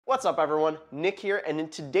What's up everyone, Nick here, and in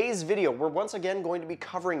today's video we're once again going to be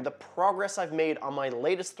covering the progress I've made on my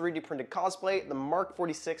latest 3D printed cosplay, the Mark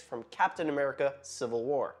 46 from Captain America Civil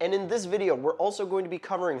War. And in this video we're also going to be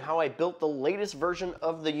covering how I built the latest version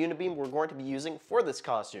of the unibeam we're going to be using for this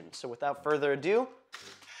costume. So without further ado,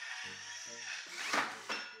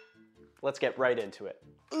 let's get right into it.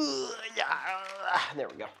 There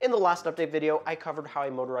we go. In the last update video, I covered how I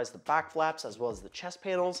motorized the back flaps as well as the chest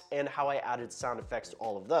panels and how I added sound effects to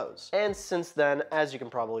all of those. And since then, as you can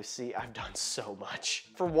probably see, I've done so much.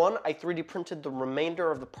 For one, I 3D printed the remainder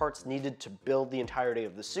of the parts needed to build the entirety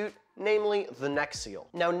of the suit, namely the neck seal.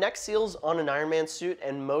 Now, neck seals on an Iron Man suit,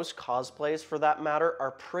 and most cosplays for that matter,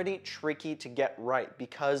 are pretty tricky to get right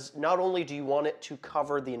because not only do you want it to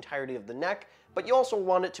cover the entirety of the neck, but you also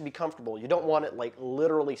want it to be comfortable. You don't want it like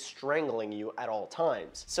literally strangling you at all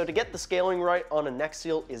times. So to get the scaling right on a neck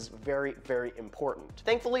seal is very, very important.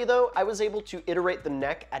 Thankfully though, I was able to iterate the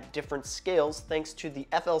neck at different scales thanks to the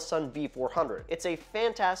FLSun V400. It's a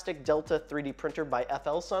fantastic Delta 3D printer by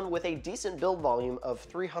FLSun with a decent build volume of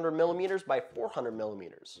 300mm by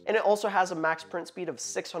 400mm. And it also has a max print speed of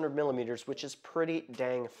 600mm, which is pretty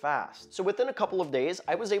dang fast. So within a couple of days,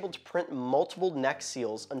 I was able to print multiple neck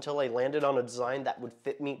seals until I landed on a design that would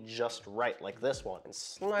fit me just right, like this one. And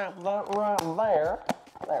snap that right there.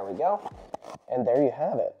 There we go. And there you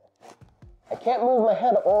have it. I can't move my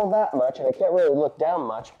head all that much, and I can't really look down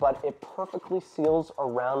much, but it perfectly seals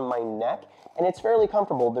around my neck, and it's fairly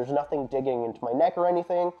comfortable. There's nothing digging into my neck or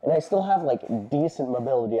anything, and I still have like decent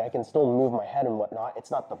mobility. I can still move my head and whatnot.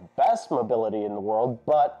 It's not the best mobility in the world,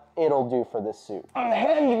 but it'll do for this suit.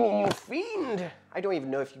 Unhand me, you fiend! I don't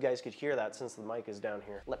even know if you guys could hear that since the mic is down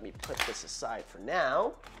here. Let me put this aside for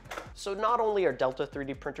now. So not only are Delta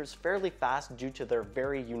 3D printers fairly fast due to their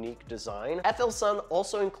very unique design, FLSun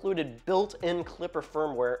also included built-in clipper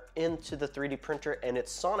firmware into the 3D printer and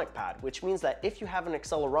its sonic pad, which means that if you have an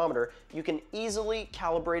accelerometer, you can easily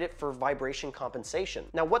calibrate it for vibration compensation.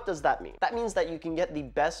 Now, what does that mean? That means that you can get the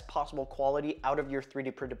best possible quality out of your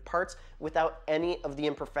 3D printed parts without any of the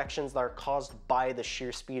imperfections that are caused by the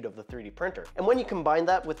sheer speed of the 3D printer. And when you combine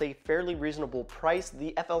that with a fairly reasonable price,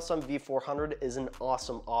 the FLSun V400 is an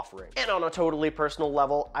awesome offering. And on a totally personal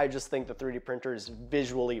level, I just think the 3D printer is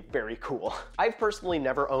visually very cool. I've personally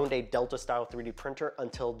never owned a Delta style 3D printer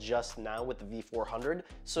until just now with the V400,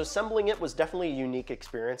 so assembling it was definitely a unique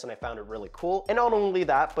experience and I found it really cool. And not only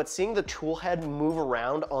that, but seeing the tool head move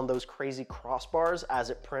around on those crazy crossbars as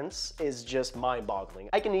it prints is just mind-boggling.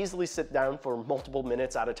 I can easily sit down for multiple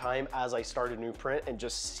minutes at a time as I start a new print and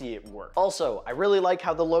just see it work. Also, I really like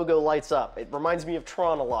how the logo lights up. It reminds me of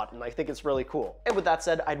Tron a lot, and I think it's really cool. And with that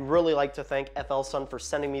said, I'd really like to thank FLSun for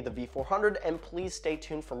sending me the V400, and please stay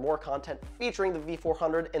tuned for more content featuring the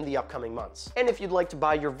V400 in the upcoming months. And if you'd like to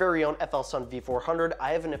buy your very own FLSun V400,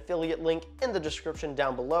 I have an affiliate link in the description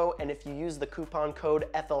down below, and if you use the coupon code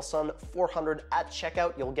FLSun400 at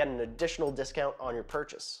checkout, you'll get an additional discount on your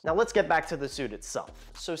purchase. Now let's get back to the suit itself.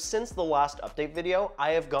 So since the last update video,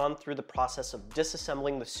 I have gone through the process of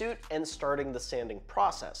disassembling the suit and starting the sanding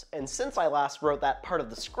process. And since I last wrote that part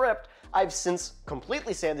of the script, I've since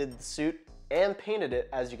completely sanded the suit and painted it,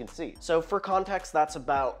 as you can see. So for context, that's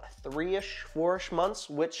about 3-ish, 4-ish months,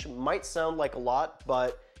 which might sound like a lot,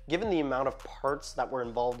 but given the amount of parts that were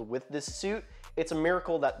involved with this suit, it's a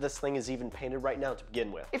miracle that this thing is even painted right now to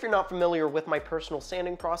begin with. If you're not familiar with my personal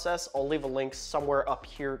sanding process, I'll leave a link somewhere up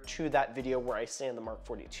here to that video where I sand the Mark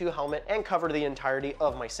 42 helmet and cover the entirety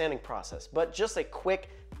of my sanding process. But just a quick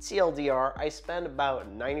TLDR, I spend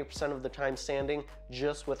about 90% of the time sanding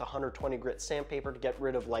just with 120 grit sandpaper to get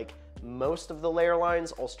rid of like most of the layer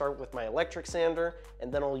lines. I'll start with my electric sander,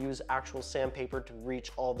 and then I'll use actual sandpaper to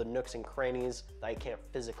reach all the nooks and crannies that I can't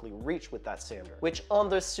physically reach with that sander, which on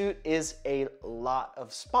this suit is a lot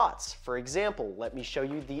of spots. For example, let me show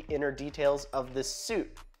you the inner details of this suit.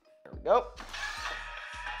 There we go.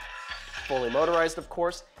 Fully motorized, of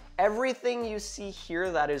course. Everything you see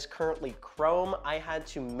here that is currently chrome, I had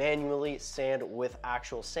to manually sand with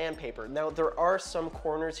actual sandpaper. Now, there are some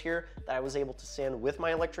corners here that I was able to sand with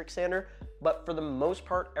my electric sander, but for the most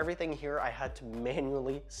part, everything here I had to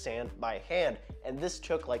manually sand by hand, and this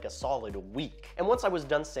took like a solid week. And once I was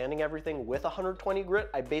done sanding everything with 120 grit,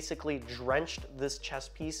 I basically drenched this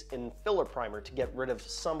chest piece in filler primer to get rid of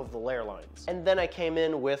some of the layer lines. And then I came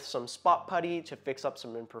in with some spot putty to fix up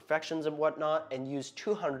some imperfections and whatnot, and used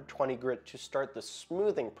 220 grit to start the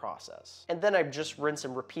smoothing process. And then I just rinse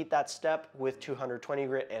and repeat that step with 220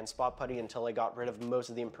 grit and spot putty until I got rid of most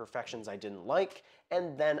of the imperfections I didn't like.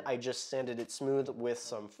 and then I just sanded it smooth with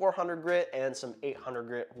some 400 grit and some 800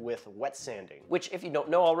 grit with wet sanding, which, if you don't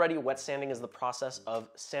know already, wet sanding is the process of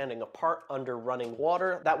sanding a part under running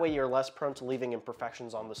water. That way you're less prone to leaving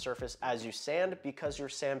imperfections on the surface as you sand, because your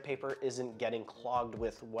sandpaper isn't getting clogged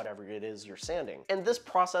with whatever it is you're sanding. And this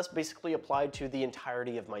process basically applied to the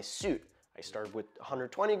entirety of my suit. I started with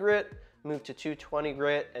 120 grit, moved to 220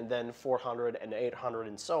 grit, and then 400 and 800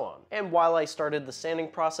 and so on. And while I started the sanding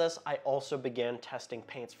process, I also began testing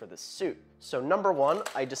paints for this suit. So number one,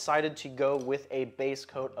 I decided to go with a base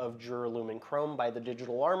coat of Duralumin Chrome by the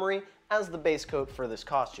Digital Armory as the base coat for this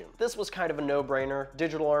costume. This was kind of a no-brainer.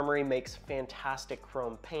 Digital Armory makes fantastic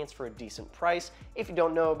chrome paints for a decent price. If you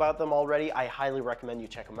don't know about them already, I highly recommend you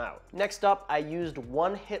check them out. Next up, I used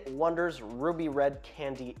One Hit Wonder's Ruby Red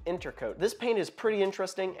Candy Intercoat. This paint is pretty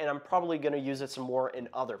interesting, and I'm probably gonna use it some more in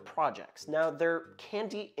other projects. Now, their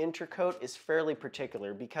candy intercoat is fairly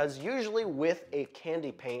particular because usually with a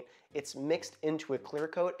candy paint, it's mixed into a clear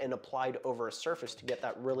coat and applied over a surface to get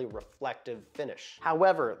that really reflective finish.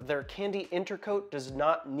 However, their candy intercoat does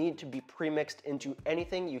not need to be pre-mixed into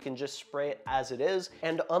anything. You can just spray it as it is.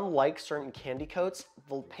 And unlike certain candy coats,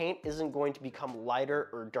 the paint isn't going to become lighter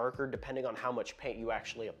or darker depending on how much paint you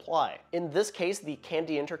actually apply. In this case, the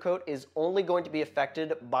candy intercoat is only going to be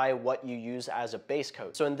affected by what you use as a base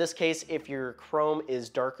coat. So in this case, if your chrome is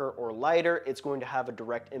darker or lighter, it's going to have a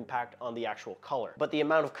direct impact on the actual color. But the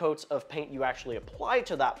amount of coats of paint you actually apply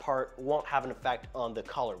to that part won't have an effect on the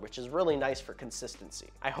color, which is really nice for consistency.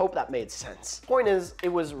 I hope that made sense. Point is, it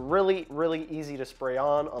was really easy to spray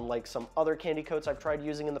on, unlike some other candy coats I've tried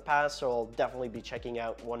using in the past, so I'll definitely be checking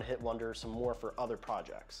out One Hit Wonder some more for other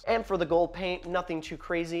projects. And for the gold paint, nothing too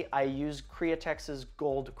crazy. I used Createx's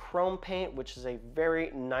Gold Chrome paint, which is a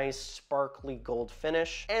very nice sparkly gold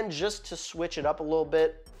finish. And just to switch it up a little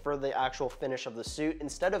bit, for the actual finish of the suit,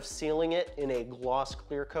 instead of sealing it in a gloss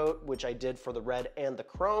clear coat, which I did for the red and the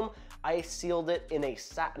chrome, I sealed it in a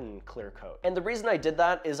satin clear coat. And the reason I did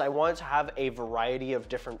that is I wanted to have a variety of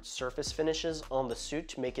different surface finishes on the suit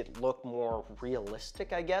to make it look more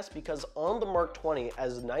realistic, I guess, because on the Mark 20,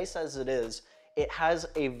 as nice as it is, it has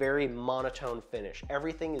a very monotone finish.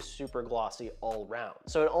 Everything is super glossy all around.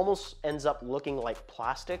 So it almost ends up looking like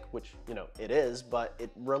plastic, which, you know, it is, but it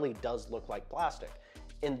really does look like plastic.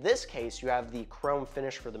 In this case, you have the chrome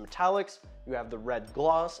finish for the metallics, you have the red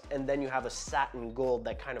gloss, and then you have a satin gold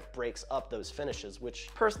that kind of breaks up those finishes, which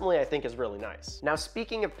personally I think is really nice. Now,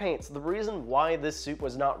 speaking of paints, the reason why this suit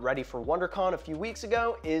was not ready for WonderCon a few weeks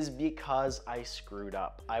ago is because I screwed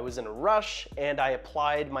up. I was in a rush and I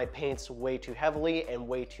applied my paints way too heavily and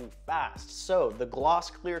way too fast. So the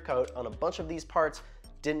gloss clear coat on a bunch of these parts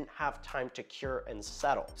didn't have time to cure and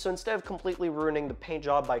settle. So instead of completely ruining the paint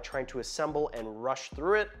job by trying to assemble and rush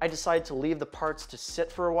through it, I decided to leave the parts to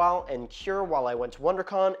sit for a while and cure while I went to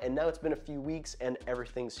WonderCon, and now it's been a few weeks and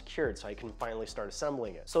everything's cured, so I can finally start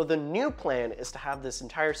assembling it. So the new plan is to have this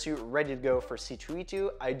entire suit ready to go for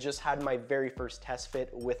C2E2. I just had my very first test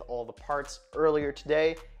fit with all the parts earlier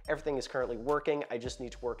today. Everything is currently working. I just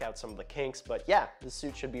need to work out some of the kinks, but yeah, the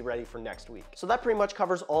suit should be ready for next week. So that pretty much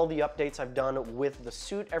covers all the updates I've done with the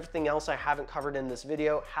suit. Everything else I haven't covered in this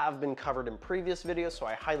video have been covered in previous videos, so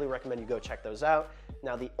I highly recommend you go check those out.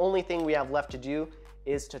 Now, the only thing we have left to do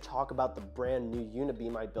is to talk about the brand new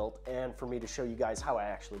Unibeam I built and for me to show you guys how I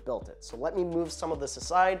actually built it. So let me move some of this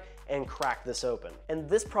aside and crack this open. And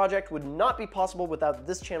this project would not be possible without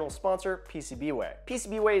this channel's sponsor, PCBWAY.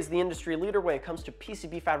 PCBWAY is the industry leader when it comes to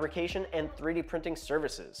PCB fabrication and 3D printing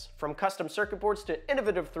services. From custom circuit boards to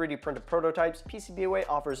innovative 3D printed prototypes, PCBWAY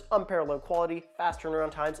offers unparalleled quality, fast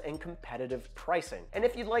turnaround times, and competitive pricing. And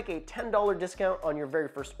if you'd like a $10 discount on your very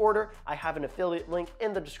first order, I have an affiliate link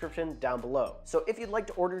in the description down below. So if you'd like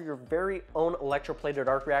to order your very own electroplated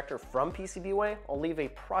arc reactor from PCBWAY, I'll leave a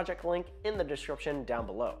project link in the description down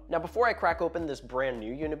below. Now, before I crack open this brand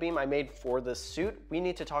new Unibeam I made for this suit, we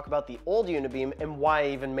need to talk about the old Unibeam and why I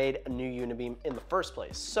even made a new Unibeam in the first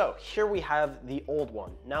place. So here we have the old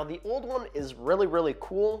one. Now, the old one is really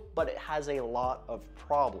cool, but it has a lot of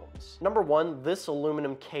problems. Number one, this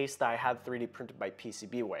aluminum case that I had 3D printed by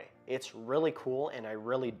PCBWAY. It's really cool and I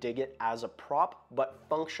really dig it as a prop, but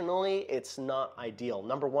functionally it's not ideal.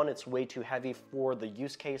 Number one, it's way too heavy for the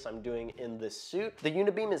use case I'm doing in this suit. The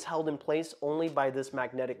Unibeam is held in place only by this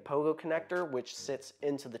magnetic pogo connector, which sits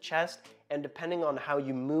into the chest, and depending on how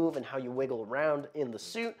you move and how you wiggle around in the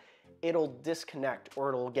suit, it'll disconnect or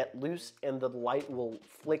it'll get loose and the light will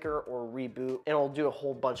flicker or reboot and it'll do a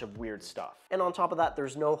whole bunch of weird stuff. And on top of that,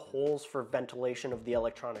 there's no holes for ventilation of the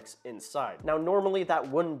electronics inside. Now, normally that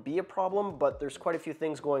wouldn't be a problem, but there's quite a few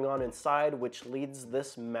things going on inside which leads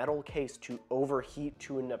this metal case to overheat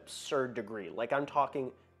to an absurd degree. Like, I'm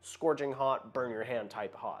talking scorching hot, burn your hand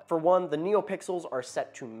type hot. For one, the NeoPixels are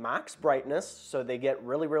set to max brightness, so they get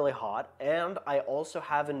really, really hot. And I also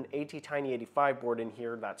have an ATtiny85 board in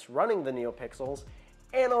here that's running the NeoPixels.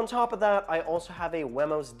 And on top of that, I also have a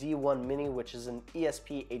Wemos D1 Mini, which is an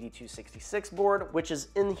ESP8266 board, which is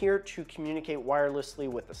in here to communicate wirelessly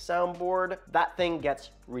with the soundboard. That thing gets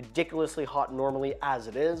ridiculously hot normally as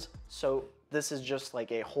it is, so this is just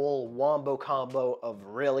like a whole wombo combo of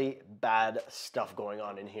really bad stuff going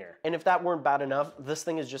on in here. And if that weren't bad enough, this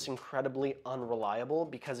thing is just incredibly unreliable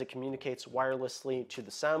because it communicates wirelessly to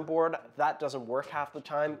the soundboard. That doesn't work half the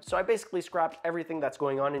time. So I basically scrapped everything that's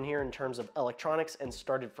going on in here in terms of electronics and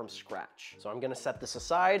started from scratch. So I'm gonna set this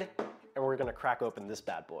aside and we're gonna crack open this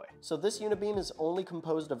bad boy. So this Unibeam is only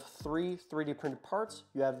composed of 3 3D printed parts.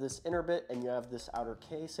 You have this inner bit and you have this outer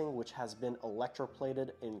casing, which has been electroplated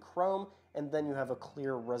in chrome, and then you have a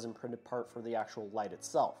clear resin printed part for the actual light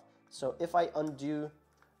itself. So if I undo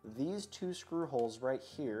these 2 screw holes right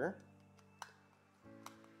here,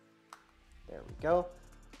 there we go,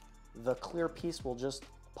 the clear piece will just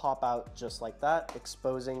pop out just like that,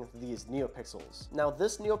 exposing these NeoPixels. Now,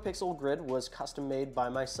 this NeoPixel grid was custom made by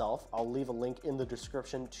myself. I'll leave a link in the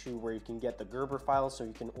description to where you can get the Gerber files so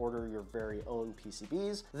you can order your very own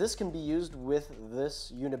PCBs. This can be used with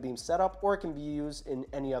this Unibeam setup, or it can be used in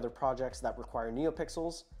any other projects that require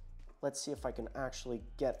NeoPixels. Let's see if I can actually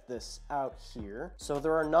get this out here. So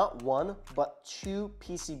there are not 1, but 2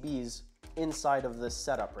 PCBs inside of this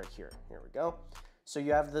setup right here. Here we go. So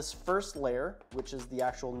you have this first layer, which is the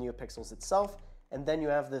actual NeoPixels itself, and then you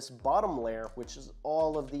have this bottom layer, which is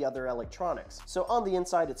all of the other electronics. So on the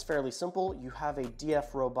inside, it's fairly simple. You have a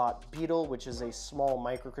DF Robot Beetle, which is a small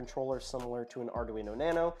microcontroller similar to an Arduino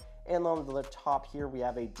Nano, and on the top here, we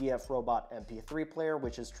have a DF Robot MP3 player,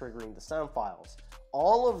 which is triggering the sound files.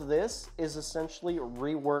 All of this is essentially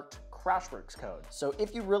reworked Crashworks code. So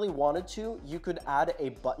if you really wanted to, you could add a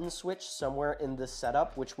button switch somewhere in this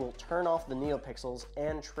setup, which will turn off the NeoPixels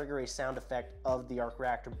and trigger a sound effect of the arc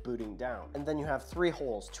reactor booting down. And then you have 3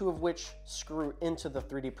 holes, 2 of which screw into the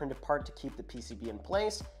 3D printed part to keep the PCB in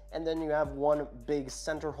place. And then you have 1 big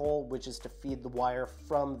center hole, which is to feed the wire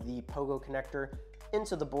from the pogo connector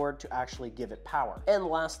into the board to actually give it power. And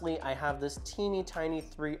lastly, I have this teeny tiny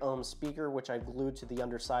 3 ohm speaker, which I glued to the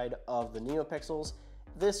underside of the NeoPixels.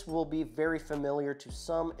 This will be very familiar to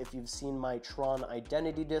some if you've seen my Tron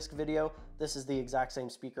Identity Disc video. This is the exact same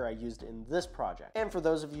speaker I used in this project. And for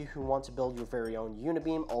those of you who want to build your very own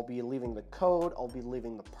Unibeam, I'll be leaving the code, I'll be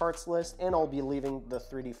leaving the parts list, and I'll be leaving the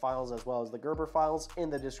 3D files as well as the Gerber files in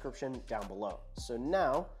the description down below. So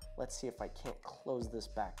now, let's see if I can't close this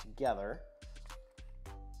back together.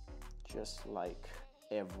 Just like,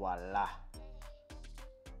 et voila.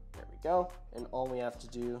 There we go. And all we have to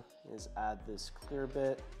do is add this clear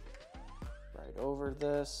bit right over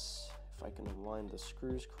this. If I can align the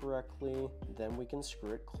screws correctly, then we can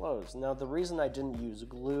screw it closed. Now, the reason I didn't use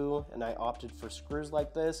glue and I opted for screws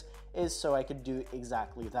like this is so I could do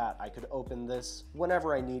exactly that. I could open this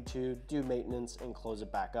whenever I need to, do maintenance, and close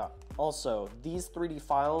it back up. Also, these 3D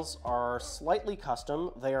files are slightly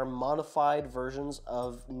custom. They are modified versions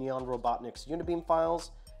of Neon Robotnik's Unibeam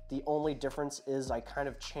files. The only difference is I kind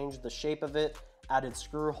of changed the shape of it, added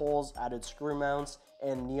screw holes, added screw mounts,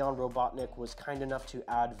 and Neon Robotnik was kind enough to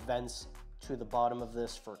add vents to the bottom of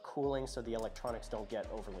this for cooling so the electronics don't get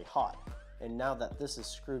overly hot. And now that this is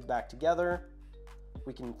screwed back together,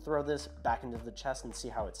 we can throw this back into the chest and see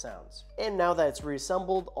how it sounds. And now that it's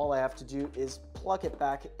reassembled, all I have to do is plug it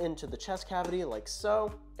back into the chest cavity like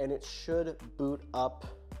so, and it should boot up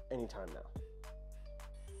anytime now.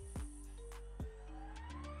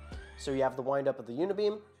 So you have the wind up of the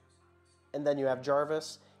Unibeam, and then you have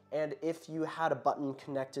Jarvis. And if you had a button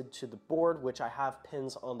connected to the board, which I have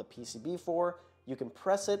pins on the PCB for, you can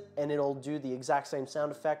press it and it'll do the exact same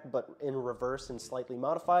sound effect, but in reverse and slightly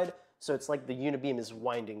modified. So it's like the Unibeam is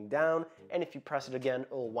winding down, and if you press it again,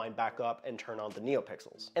 it'll wind back up and turn on the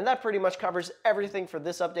NeoPixels. And that pretty much covers everything for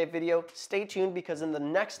this update video. Stay tuned, because in the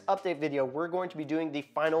next update video, we're going to be doing the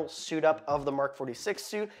final suit up of the Mark 46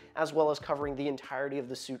 suit, as well as covering the entirety of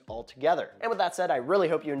the suit altogether. And with that said, I really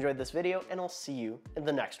hope you enjoyed this video, and I'll see you in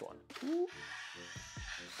the next one.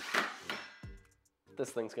 This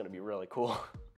thing's gonna be really cool.